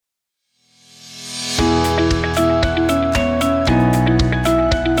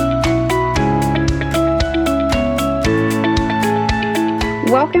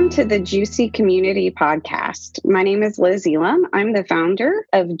to the Juicy Community Podcast. My name is Liz Elam. I'm the founder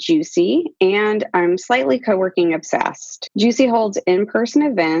of Juicy, and I'm slightly co-working obsessed. Juicy holds in-person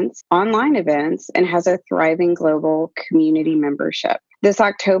events, online events, and has a thriving global community membership. This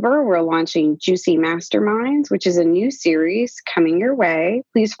October, we're launching Juicy Masterminds, which is a new series coming your way.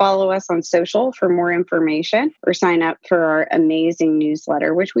 Please follow us on social for more information or sign up for our amazing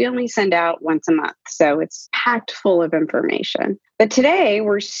newsletter, which we only send out once a month. So it's packed full of information. But today,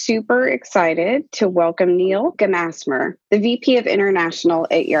 we're super excited to welcome Neal Gemassmer, the VP of International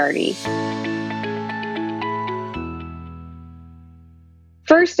at Yardi.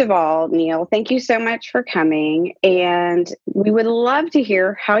 First of all, Neal, thank you so much for coming. And we would love to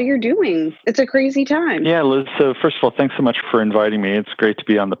hear how you're doing. It's a crazy time. Yeah, Liz. So first of all, thanks so much for inviting me. It's great to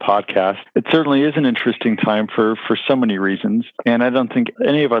be on the podcast. It certainly is an interesting time for so many reasons. And I don't think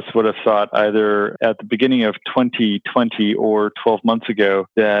any of us would have thought either at the beginning of 2020 or 12 months ago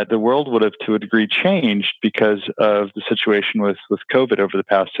that the world would have to a degree changed because of the situation with COVID over the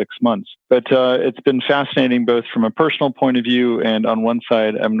past 6 months. But it's been fascinating both from a personal point of view and on one side,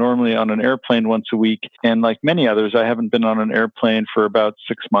 I'm normally on an airplane once a week. And like many others, I haven't been on an airplane for about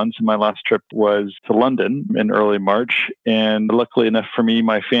 6 months. And my last trip was to London in early March. And luckily enough for me,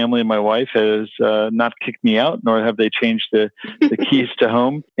 my family and my wife has not kicked me out, nor have they changed the keys to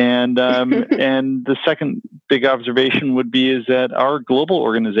home. And the second big observation would be is that our global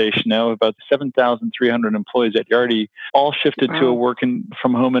organization now, about 7,300 employees at Yardi, all shifted to a working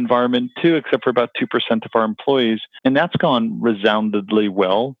from home environment too, except for about 2% of our employees. And that's gone resoundingly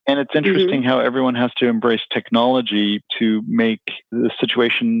well. And it's interesting how everyone has to embrace technology to make the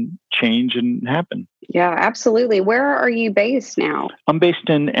situation change and happen. Yeah, absolutely. Where are you based now? I'm based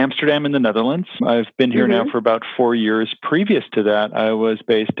in Amsterdam in the Netherlands. I've been here now for about 4 years. Previous to that, I was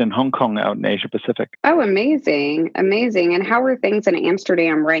based in Hong Kong out in Asia Pacific. Oh, amazing. Amazing. And how are things in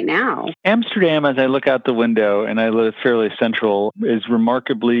Amsterdam right now? Amsterdam, as I look out the window, and I live fairly central, is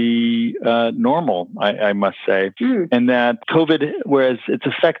remarkably normal, I must say. And that COVID, whereas it's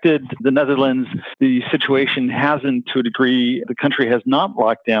affected the Netherlands, the situation hasn't to a degree. The country has not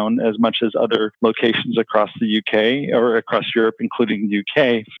locked down as much as other locations across the UK or across Europe, including the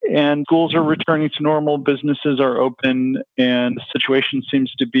UK. And schools are returning to normal, businesses are open, and the situation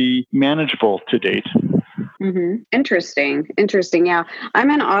seems to be manageable to date. Interesting. Yeah. I'm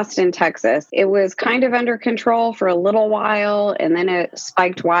in Austin, Texas. It was kind of under control for a little while, and then it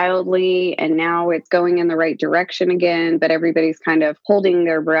spiked wildly, and now it's going in the right direction again. But everybody's kind of holding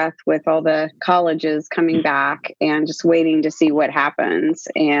their breath with all the colleges coming back and just waiting to see what happens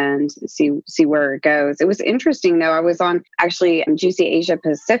and see where it goes. It was interesting, though. I was on actually Juicy Asia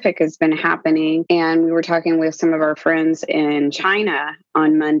Pacific has been happening, and we were talking with some of our friends in China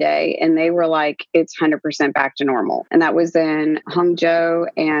on Monday, and they were like, it's 100% back to normal. And that was in Hangzhou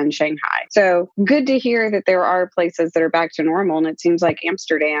and Shanghai. So good to hear that there are places that are back to normal. And it seems like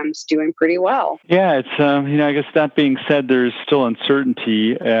Amsterdam's doing pretty well. Yeah, it's, I guess that being said, there's still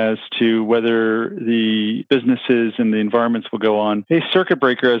uncertainty as to whether the businesses and the environments will go on a circuit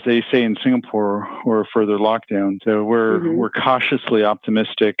breaker, as they say in Singapore, or a further lockdown. So we're cautiously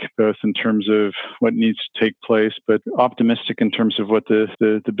optimistic, both in terms of what needs to take place, but optimistic in terms of what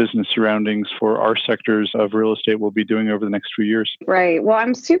the business surroundings for our sectors of real estate will be doing over the next few years. Right. Well,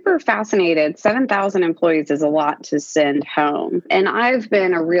 I'm super fascinated. 7,000 employees is a lot to send home. And I've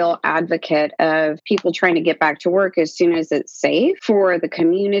been a real advocate of people trying to get back to work as soon as it's safe for the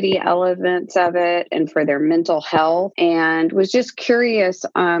community elements of it and for their mental health. And was just curious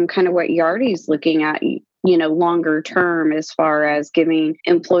kind of what Yardi's looking at, longer term as far as giving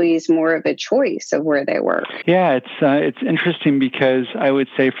employees more of a choice of where they work. Yeah, it's interesting because I would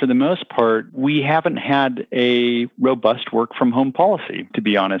say for the most part, we haven't had a robust work from home policy, to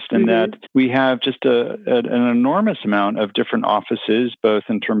be honest, and that we have just an enormous amount of different offices, both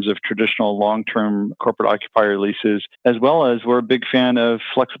in terms of traditional long-term corporate occupier leases, as well as we're a big fan of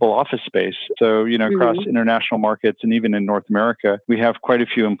flexible office space. So, across international markets and even in North America, we have quite a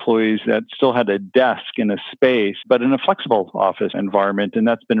few employees that still had a desk in a space, but in a flexible office environment, and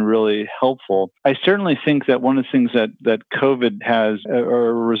that's been really helpful. I certainly think that one of the things that COVID has, or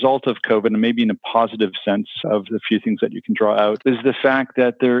a result of COVID, and maybe in a positive sense of the few things that you can draw out, is the fact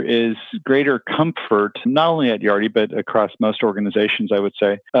that there is greater comfort, not only at Yardi, but across most organizations, I would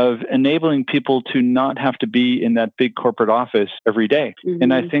say, of enabling people to not have to be in that big corporate office every day.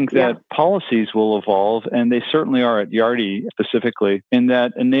 And I think that policies will evolve, and they certainly are at Yardi specifically, in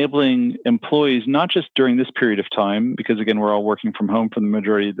that enabling employees, not just during this period of time, because again, we're all working from home for the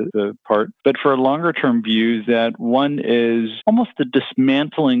majority of the part. But for a longer term view, that one is almost the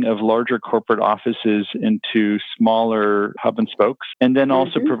dismantling of larger corporate offices into smaller hub and spokes, and then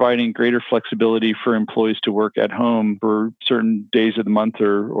also providing greater flexibility for employees to work at home for certain days of the month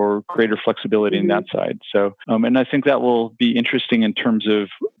or greater flexibility in that side. So, and I think that will be interesting in terms of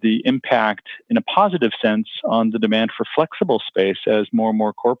the impact in a positive sense on the demand for flexible space as more and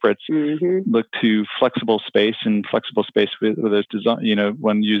more corporates look to flexible space, and flexible space with its design,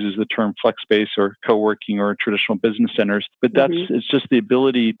 one uses the term flex space or co-working or traditional business centers, but it's just the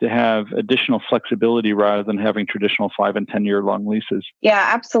ability to have additional flexibility rather than having traditional 5 and 10 year long leases. Yeah,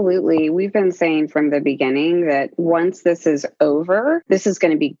 absolutely. We've been saying from the beginning that once this is over, this is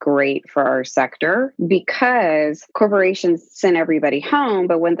going to be great for our sector because corporations send everybody home,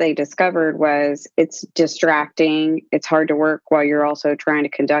 but what they discovered was it's distracting. It's hard to work while you're also trying to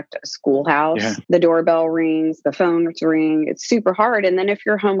conduct a schoolhouse. Yeah. The doorbell rings, the phones ring. It's super hard. And then if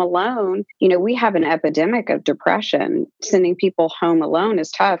you're home alone, we have an epidemic of depression. Sending people home alone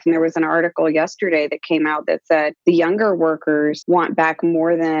is tough. And there was an article yesterday that came out that said the younger workers want back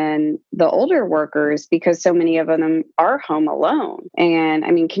more than the older workers because so many of them are home alone. And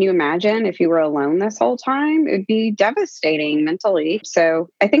I mean, can you imagine if you were alone this whole time? It'd be devastating mentally. So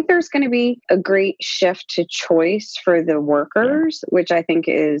I think there's going to be a great shift to choice for the workers, which I think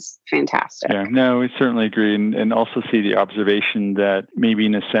is fantastic. Yeah, no, we certainly agree. And also see the observation that maybe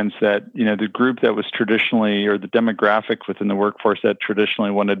in a sense that, the group that was traditionally, or the demographic within the workforce that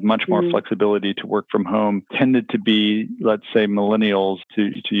traditionally wanted much more flexibility to work from home tended to be, let's say, millennials,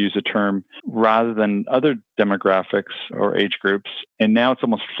 to use a term, rather than other demographics or age groups. And now it's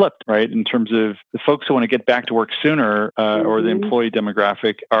almost flipped, right? In terms of the folks who want to get back to work sooner or the employee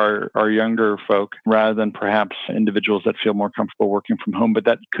demographic are younger folk rather than perhaps individuals that feel more comfortable working from home. But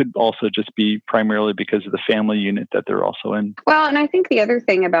that could also just be primarily because of the family unit that they're also in. Well, and I think the other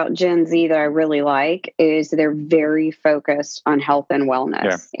thing about Gen Z that I really like is they're very focused on health and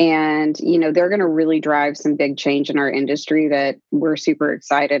wellness. Yeah. And, they're going to really drive some big change in our industry that we're super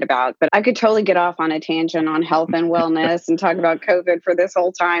excited about. But I could totally get off on a tangent on health and wellness and talk about COVID for this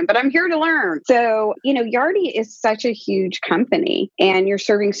whole time, but I'm here to learn. So, Yardi is such a huge company and you're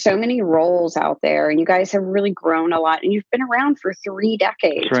serving so many roles out there and you guys have really grown a lot and you've been around for 3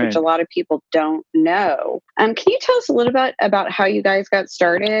 decades, right, which a lot of people don't know. Can you tell us a little bit about how you guys got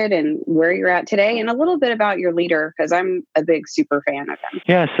started and where you're at today and a little bit about your leader? Because I'm a big super fan of him.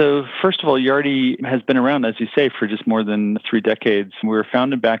 Yeah. So first of all, Yardi has been around, as you say, for just more than 3 decades. We were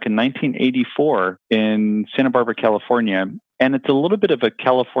founded back in 1984 in Santa Barbara, California. And it's a little bit of a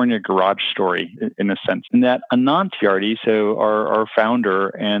California garage story in a sense, in that Anant Yardi, so our founder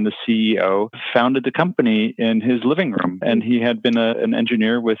and the CEO, founded the company in his living room. And he had been an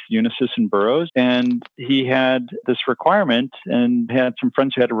engineer with Unisys and Burroughs. And he had this requirement and had some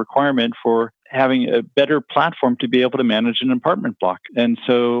friends who had a requirement for having a better platform to be able to manage an apartment block. And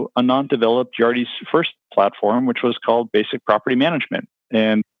so Anant developed Yardi's first platform, which was called Basic Property Management.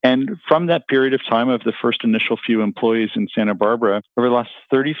 And from that period of time of the first initial few employees in Santa Barbara, over the last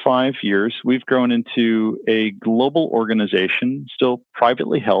 35 years, we've grown into a global organization, still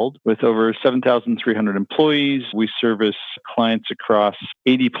privately held, with over 7,300 employees. We service clients across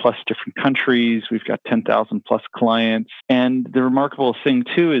 80 plus different countries. We've got 10,000 plus clients. And the remarkable thing,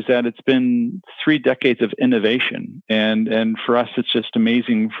 too, is that it's been 3 decades of innovation. And for us, it's just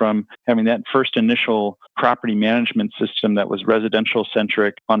amazing from having that first initial property management system that was residential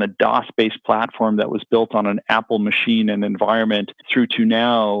centric on a DOS-based platform that was built on an Apple machine and environment through to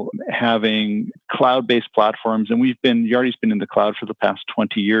now having cloud-based platforms. And Yardi's been in the cloud for the past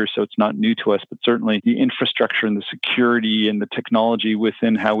 20 years, so it's not new to us, but certainly the infrastructure and the security and the technology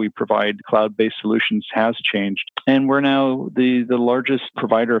within how we provide cloud-based solutions has changed. And we're now the largest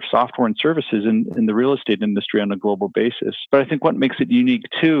provider of software and services in the real estate industry on a global basis. But I think what makes it unique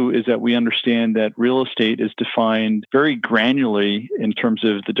too is that we understand that real estate is defined very granularly in terms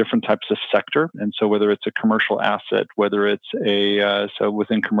of the different types of sector. And so whether it's a commercial asset, whether it's so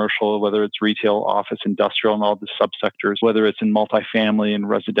within commercial, whether it's retail, office, industrial, and all the subsectors, whether it's in multifamily and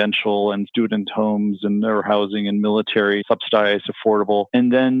residential and student homes and their housing and military, subsidized, affordable,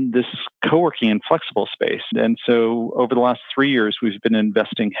 and then this co-working and flexible space. And so so over the last 3 years, we've been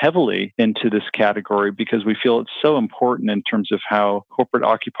investing heavily into this category because we feel it's so important in terms of how corporate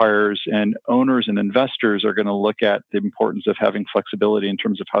occupiers and owners and investors are going to look at the importance of having flexibility in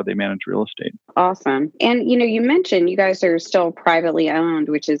terms of how they manage real estate. Awesome. And, you mentioned you guys are still privately owned,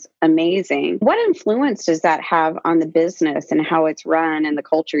 which is amazing. What influence does that have on the business and how it's run and the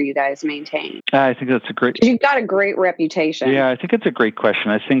culture you guys maintain? I think that's a great... You've got a great reputation. Yeah, I think it's a great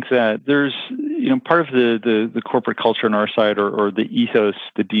question. I think that there's, part of the corporate culture on our side or the ethos,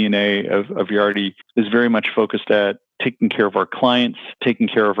 the DNA of Yardi is very much focused at taking care of our clients, taking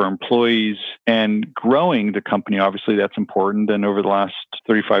care of our employees, and growing the company. Obviously, that's important. And over the last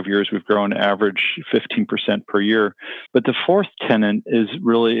 35 years, we've grown average 15% per year. But the fourth tenet is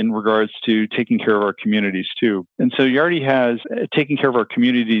really in regards to taking care of our communities too. And so Yardi has taken care of our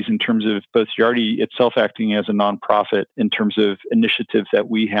communities in terms of both Yardi itself acting as a nonprofit in terms of initiatives that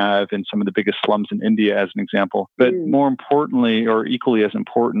we have in some of the biggest slums in India, as an example. But more importantly, or equally as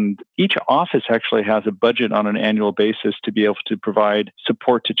important, each office actually has a budget on an annual basis to be able to provide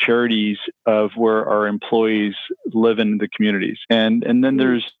support to charities of where our employees live in the communities. And then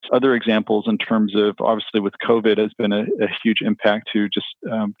there's other examples in terms of, obviously with COVID has been a huge impact to just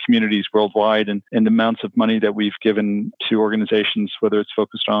communities worldwide and the amounts of money that we've given to organizations, whether it's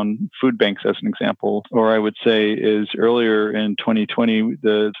focused on food banks as an example, or I would say is earlier in 2020,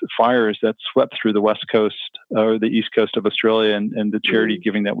 the fires that swept through the west coast or the east coast of Australia and the charity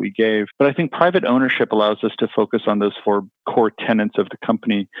giving that we gave. But I think private ownership allows us to focus on those four core tenets of the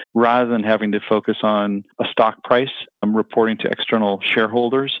company rather than having to focus on a stock price, reporting to external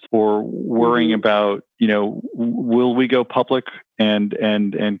shareholders, or worrying about, will we go public and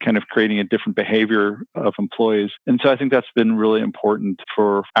kind of creating a different behavior of employees. And so I think that's been really important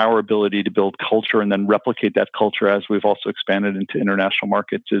for our ability to build culture and then replicate that culture as we've also expanded into international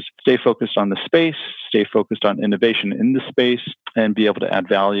markets, is stay focused on the space, stay focused on innovation in the space, and be able to add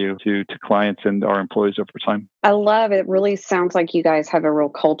value to clients and our employees over time. I love it. It really sounds like you guys have a real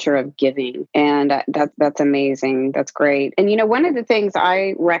culture of giving, and that's amazing. That's great. And one of the things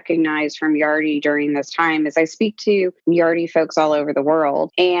I recognize from Yardi during this time is I speak to Yardi folks all over the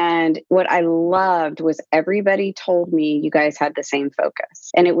world, and what I loved was everybody told me you guys had the same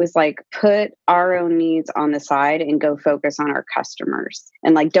focus, and it was like, put our own needs on the side and go focus on our customers,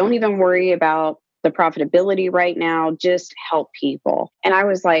 and don't even worry about the profitability right now, just help people. And I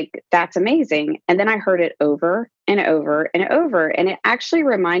was like, that's amazing. And then I heard it over and over and over. And it actually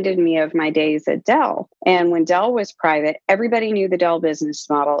reminded me of my days at Dell. And when Dell was private, everybody knew the Dell business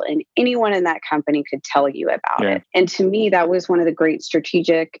model and anyone in that company could tell you about it. And to me, that was one of the great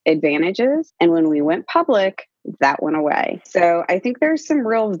strategic advantages. And when we went public, that went away. So I think there's some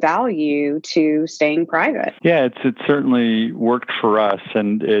real value to staying private. Yeah, it certainly worked for us,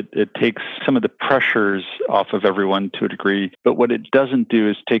 and it takes some of the pressures off of everyone to a degree. But what it doesn't do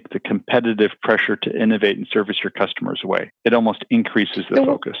is take the competitive pressure to innovate and service your customers away. It almost increases the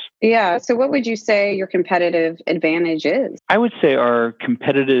focus. Yeah. So what would you say your competitive advantage is? I would say our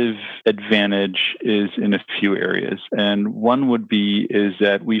competitive advantage is in a few areas. And one would be is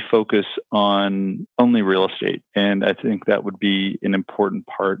that we focus on only real estate. And I think that would be an important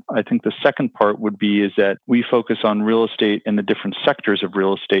part. I think the second part would be is that we focus on real estate and the different sectors of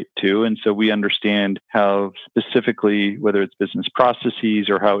real estate too. And so we understand how specifically, whether it's business processes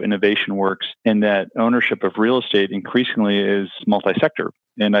or how innovation works, and that ownership of real estate increasingly is multi-sector.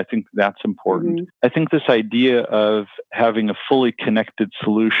 And I think that's important. I think this idea of having a fully connected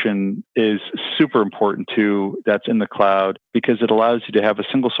solution is super important too, that's in the cloud, because it allows you to have a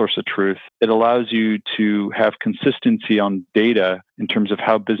single source of truth. It allows you to have consistency on data in terms of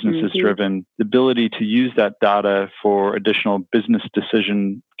how business is driven, the ability to use that data for additional business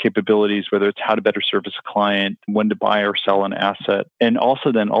decision capabilities, whether it's how to better service a client, when to buy or sell an asset, and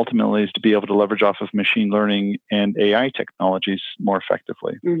also then ultimately is to be able to leverage off of machine learning and AI technologies more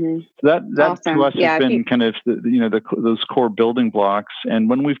effectively. So that awesome. To us has been kind of those core building blocks. And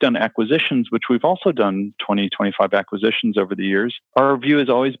when we've done acquisitions, which we've also done 25 acquisitions over the years, our view has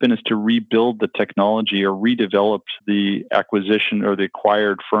always been is to rebuild the technology or redevelop the acquisition or the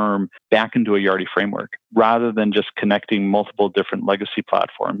acquired firm back into a Yardi framework, rather than just connecting multiple different legacy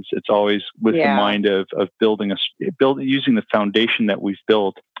platforms. It's always with the mind of building using the foundation that we've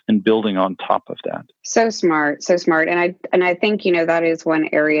built and building on top of that. So smart, so smart. And I think, that is one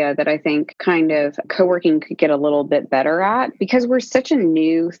area that I think kind of co-working could get a little bit better at, because we're such a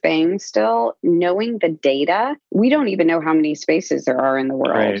new thing still. Knowing the data, we don't even know how many spaces there are in the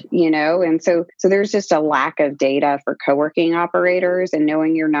world, Right. And so there's just a lack of data for co-working operators, and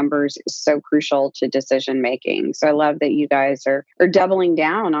knowing your numbers is so crucial to decision making. So I love that you guys are doubling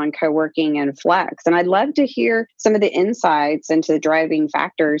down on co-working and flex. And I'd love to hear some of the insights into the driving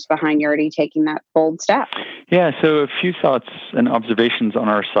factors behind Yardi taking that bold step. Yeah, so a few thoughts and observations on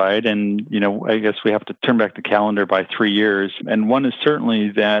our side. And, I guess we have to turn back the calendar by 3 years. And one is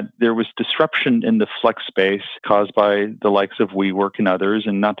certainly that there was disruption in the flex space caused by the likes of WeWork and others.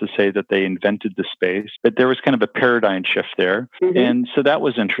 And not to say that they invented the space, but there was kind of a paradigm shift there. Mm-hmm. And so that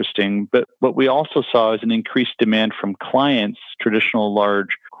was interesting. But what we also saw is an increased demand from clients, traditional large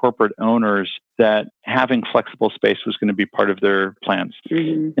corporate owners, that having flexible space was going to be part of their plans.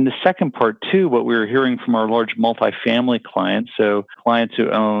 Mm-hmm. And the second part, too, what we were hearing from our large multifamily clients, so clients who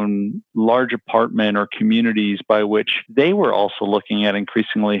own large apartment or communities, by which they were also looking at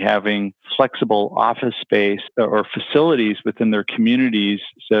increasingly having flexible office space or facilities within their communities,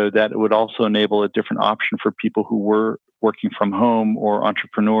 so that it would also enable a different option for people who were working from home or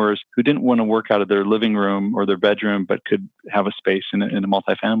entrepreneurs who didn't want to work out of their living room or their bedroom, but could have a space in a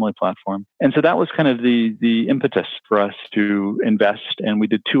multifamily platform. And so that was kind of the impetus for us to invest. And we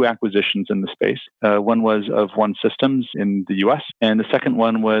did 2 acquisitions in the space. One was of One Systems in the US, and the second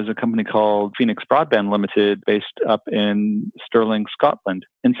one was a company called Phoenix Broadband Limited based up in Stirling, Scotland.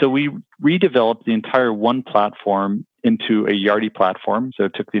 And so we redeveloped the entire One platform into a Yardi platform. So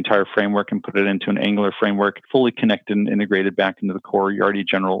took the entire framework and put it into an Angular framework, fully connected and integrated back into the core Yardi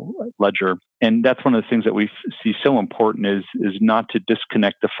general ledger. And that's one of the things that we see so important is not to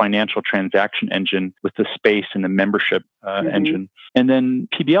disconnect the financial transaction engine with the space and the membership engine. And then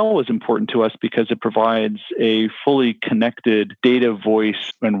PBL was important to us because it provides a fully connected data,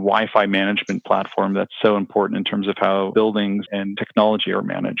 voice, and Wi-Fi management platform that's so important in terms of how buildings and technology are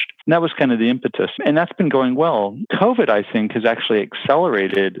managed. And that was kind of the impetus. And that's been going well. COVID, I think, has actually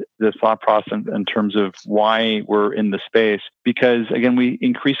accelerated the thought process in terms of why we're in the space. Because, again, we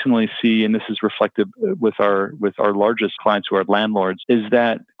increasingly see, and this is reflected with our largest clients who are landlords, is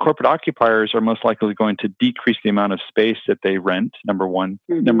that corporate occupiers are most likely going to decrease the amount of space that they rent, number one.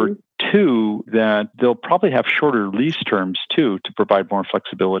 Mm-hmm. Number 2, that they'll probably have shorter lease terms too to provide more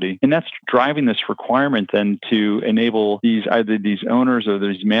flexibility. And that's driving this requirement then to enable either these owners or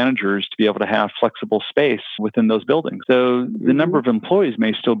these managers to be able to have flexible space within those buildings. So the number of employees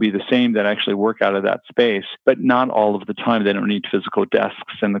may still be the same that actually work out of that space, but not all of the time. They don't need physical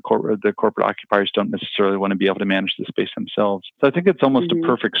desks, and the corporate occupiers don't necessarily want to be able to manage the space themselves. So I think it's almost a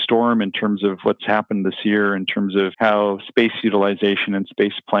perfect storm in terms of what's happened this year in terms of how space utilization and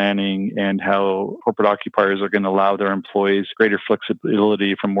space planning and how corporate occupiers are going to allow their employees greater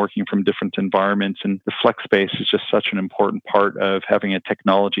flexibility from working from different environments. And the flex space is just such an important part of having a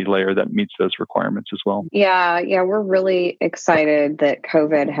technology layer that meets those requirements as well. Yeah, we're really excited that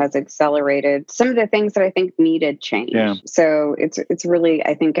COVID has accelerated some of the things that I think needed change. Yeah. So it's really,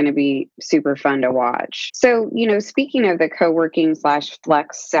 I think, going to be super fun to watch. So, speaking of the co-working /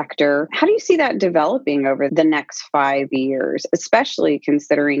 flex sector, how do you see that developing over the next 5 years, especially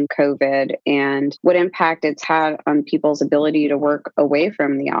considering COVID and what impact it's had on people's ability to work away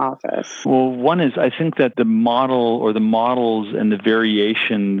from the office? Well, one is I think that the model or the models and the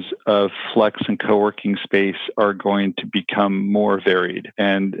variations of flex and co-working space are going to become more varied.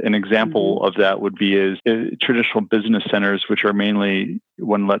 And an example of that would be traditional business centers, which are mainly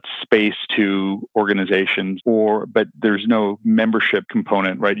one lets space to organizations, but there's no membership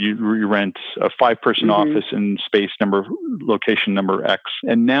component, right? You rent a 5-person office in location number X.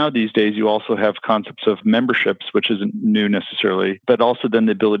 And now these days, you also have concepts of memberships, which isn't new necessarily, but also then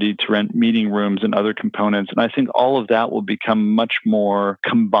the ability to rent meeting rooms and other components. And I think all of that will become much more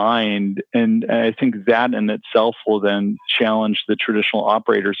combined. And I think that in itself will then challenge the traditional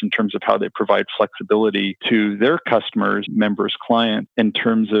operators in terms of how they provide flexibility to their customers, members, clients, in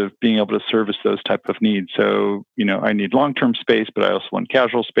terms of being able to service those type of needs. So, I need long-term space, but I also want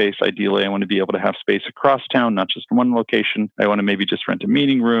casual space. Ideally, I want to be able to have space across town, not just in one location. I want to maybe just rent a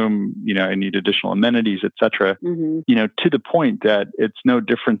meeting room. I need additional amenities, et cetera. To the point that it's no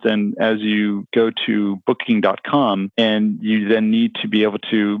different than as you go to booking.com and you then need to be able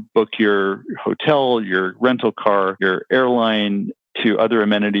to book your hotel, your rental car, your airline, to other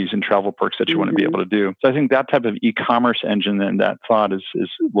amenities and travel perks that you want to be able to do. So I think that type of e-commerce engine and that thought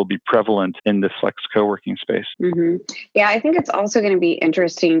will be prevalent in the flex co-working space. Yeah, I think it's also going to be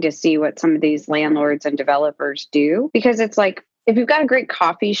interesting to see what some of these landlords and developers do, because it's like, If you've got a great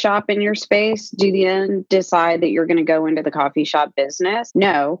coffee shop in your space, do you then decide that you're going to go into the coffee shop business?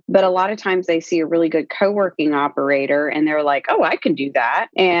 No, but a lot of times they see a really good co-working operator and they're like, oh, I can do that.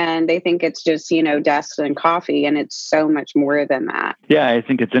 And they think it's just, desks and coffee, and it's so much more than that. Yeah, I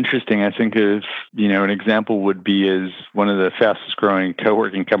think it's interesting. I think if, an example would be is one of the fastest growing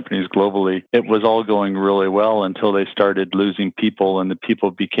co-working companies globally. It was all going really well until they started losing people and the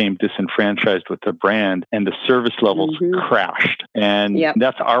people became disenfranchised with the brand and the service levels crashed. And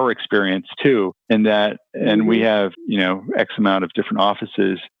that's our experience too, in that, and we have, X amount of different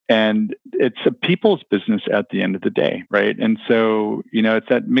offices. And it's a people's business at the end of the day, right? And so, it's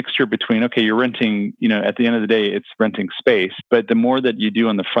that mixture between, okay, you're renting, at the end of the day, it's renting space. But the more that you do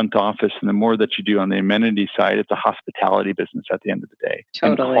on the front office and the more that you do on the amenity side, it's a hospitality business at the end of the day.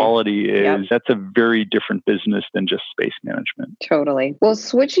 Totally. And quality is, that's a very different business than just space management. Totally. Well,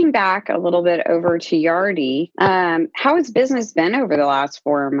 switching back a little bit over to Yardi, how has business been over the last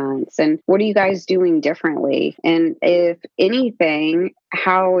 4 months? And what are you guys doing differently? And if anything,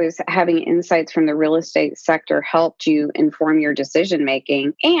 how is having insights from the real estate sector helped you inform your decision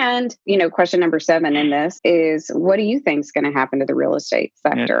making? And, question number 7 in this is, what do you think is going to happen to the real estate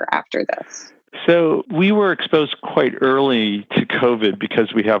sector after this? So we were exposed quite early to COVID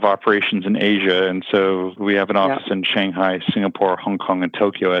because we have operations in Asia. And so we have an office in Shanghai, Singapore, Hong Kong, and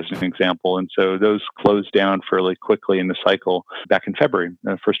Tokyo as an example. And so those closed down fairly quickly in the cycle back in February,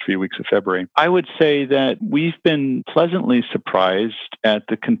 the first few weeks of February. I would say that we've been pleasantly surprised at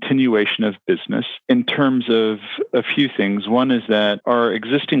the continuation of business in terms of a few things. One is that our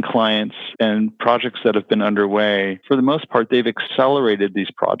existing clients and projects that have been underway, for the most part, they've accelerated these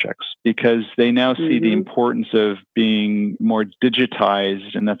projects because they now see the importance of being more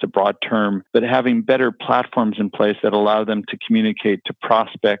digitized, and that's a broad term, but having better platforms in place that allow them to communicate to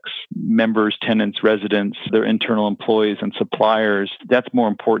prospects, members, tenants, residents, their internal employees and suppliers. That's more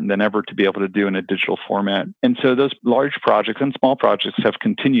important than ever to be able to do in a digital format. And so those large projects and small projects have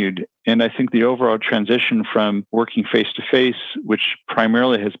continued. And I think the overall transition from working face-to-face, which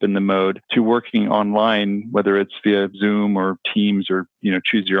primarily has been the mode, to working online, whether it's via Zoom or Teams or,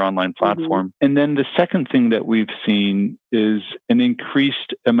 choose your online platform. And then the second thing that we've seen is an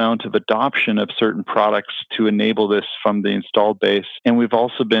increased amount of adoption of certain products to enable this from the installed base. And we've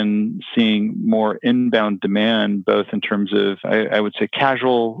also been seeing more inbound demand, both in terms of, I would say,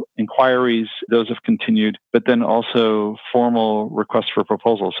 casual inquiries. Those have continued, but then also formal requests for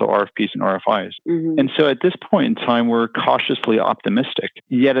proposals, so RFPs and RFIs. And so at this point in time, we're cautiously optimistic.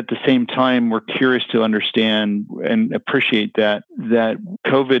 Yet at the same time, we're curious to understand and appreciate that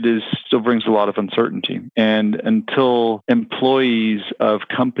COVID still brings a lot of uncertainty. And until employees of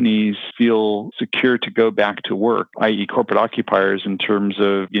companies feel secure to go back to work, i.e. corporate occupiers, in terms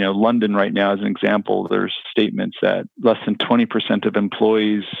of, London right now as an example, there's statements that less than 20% of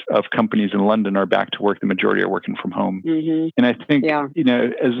employees of companies in London are back to work. The majority are working from home. And I think,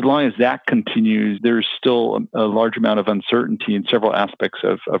 as long as that continues, there's still a large amount of uncertainty in several aspects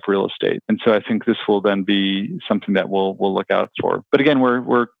of real estate. And so I think this will then be something that we'll look out for. But again,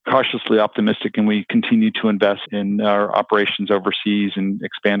 we're cautiously optimistic, and we continue to invest in our operations overseas and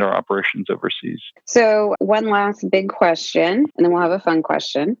expand our operations overseas. So one last big question, and then we'll have a fun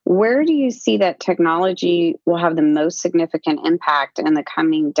question. Where do you see that technology will have the most significant impact in the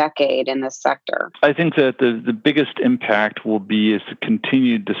coming decade in this sector? I think that the biggest impact will be is the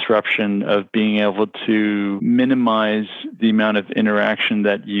continued disruption of being able to minimize the amount of interaction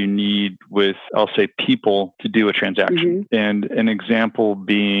that you need with, I'll say, people to do a transaction. And an example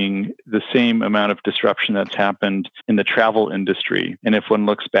being the same amount of disruption that's happened in the travel industry. And if one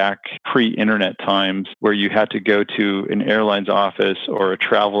looks back pre-internet times where you had to go to an airline's office or a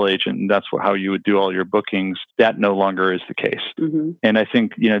travel agent, and that's how you would do all your bookings, that no longer is the case. And I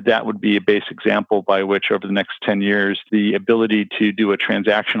think, that would be a base example by which over the next 10 years, the ability to do a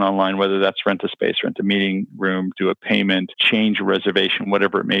transaction online, whether that's rent a space, rent a meeting room, do a payment, change a reservation,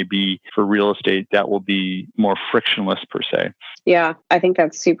 whatever it may be for real estate, that will be more frictionless per se. Yeah, I think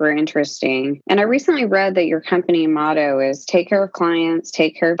that's super interesting. And I recently read that your company motto is take care of clients,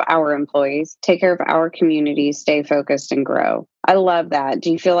 take care of our employees, take care of our communities, stay focused and grow. I love that.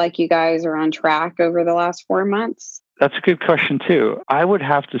 Do you feel like you guys are on track over the last 4 months? That's a good question too. I would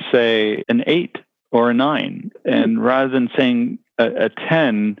have to say an 8 or a 9. And rather than saying a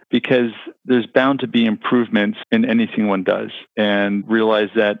 10, because there's bound to be improvements in anything one does, and realize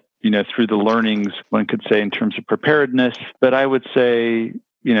that, through the learnings, one could say in terms of preparedness, but I would say,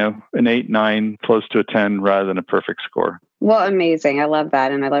 an 8, 9, close to a 10 rather than a perfect score. Well, amazing. I love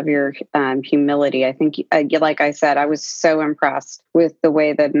that. And I love your humility. I think, like I said, I was so impressed with the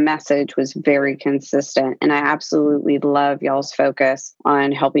way the message was very consistent. And I absolutely love y'all's focus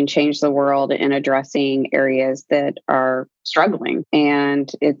on helping change the world and addressing areas that are struggling.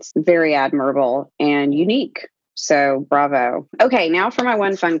 And it's very admirable and unique. So bravo. Okay, now for my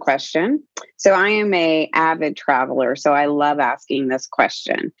one fun question. So I am a avid traveler, so I love asking this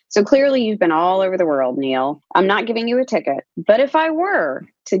question. So clearly you've been all over the world, Neal. I'm not giving you a ticket, but if I were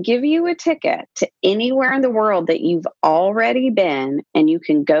to give you a ticket to anywhere in the world that you've already been and you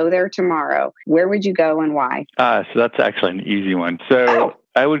can go there tomorrow, where would you go and why? So that's actually an easy one. So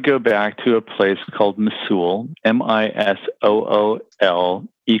I would go back to a place called Missoul, Missool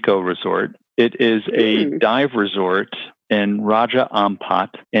Eco Resort. It is a dive resort in Raja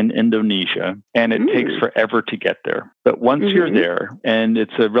Ampat in Indonesia, and it takes forever to get there. But once you're there, and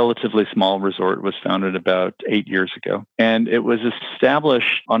it's a relatively small resort, it was founded about 8 years ago, and it was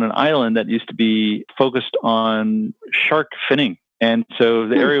established on an island that used to be focused on shark finning. And so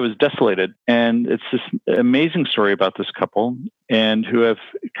the area was desolated. And it's this amazing story about this couple and who have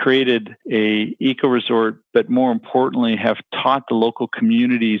created a eco resort, but more importantly, have taught the local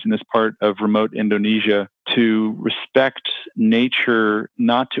communities in this part of remote Indonesia to respect nature,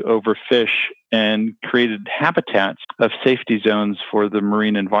 not to overfish, and created habitats of safety zones for the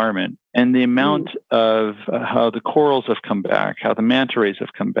marine environment. And the amount of how the corals have come back, how the manta rays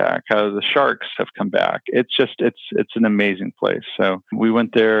have come back, how the sharks have come back. It's an amazing place. So we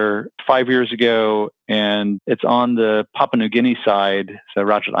went there 5 years ago, and it's on the Papua New Guinea side, so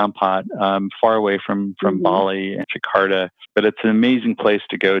Raja Ampat, far away from Bali and Jakarta. But it's an amazing place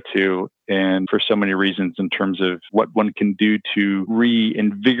to go to, and for so many reasons in terms of what one can do to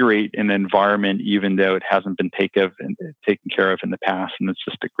reinvigorate an environment, even though it hasn't been taken care of in the past. And it's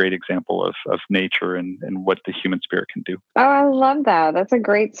just a great example of nature and what the human spirit can do. Oh, I love that. That's a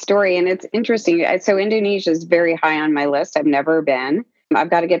great story. And it's interesting. So Indonesia is very high on my list. I've never been. I've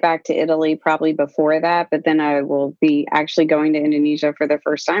got to get back to Italy probably before that, but then I will be actually going to Indonesia for the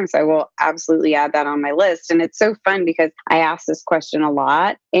first time. So I will absolutely add that on my list. And it's so fun because I ask this question a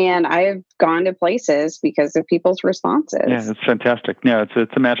lot and I have gone to places because of people's responses. Yeah, it's fantastic. Yeah,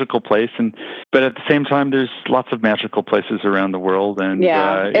 it's a magical place. But at the same time, there's lots of magical places around the world. And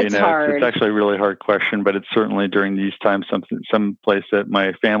it's hard. It's actually a really hard question, but it's certainly during these times some place that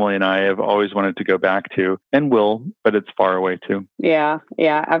my family and I have always wanted to go back to and will, but it's far away too. Yeah,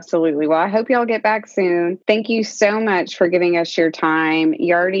 absolutely. Well, I hope y'all get back soon. Thank you so much for giving us your time.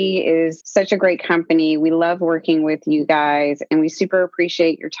 Yardi is such a great company. We love working with you guys, and we super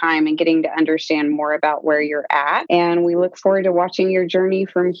appreciate your time and getting to understand more about where you're at. And we look forward to watching your journey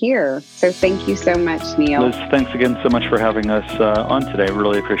from here. So thank you so much, Neal. Liz, thanks again so much for having us on today.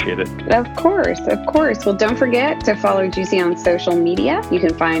 Really appreciate it. Of course. Well, don't forget to follow Juicy on social media. You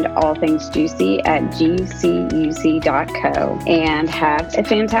can find all things Juicy at gcuc.co. And have a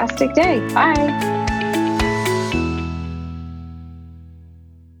fantastic day. Bye.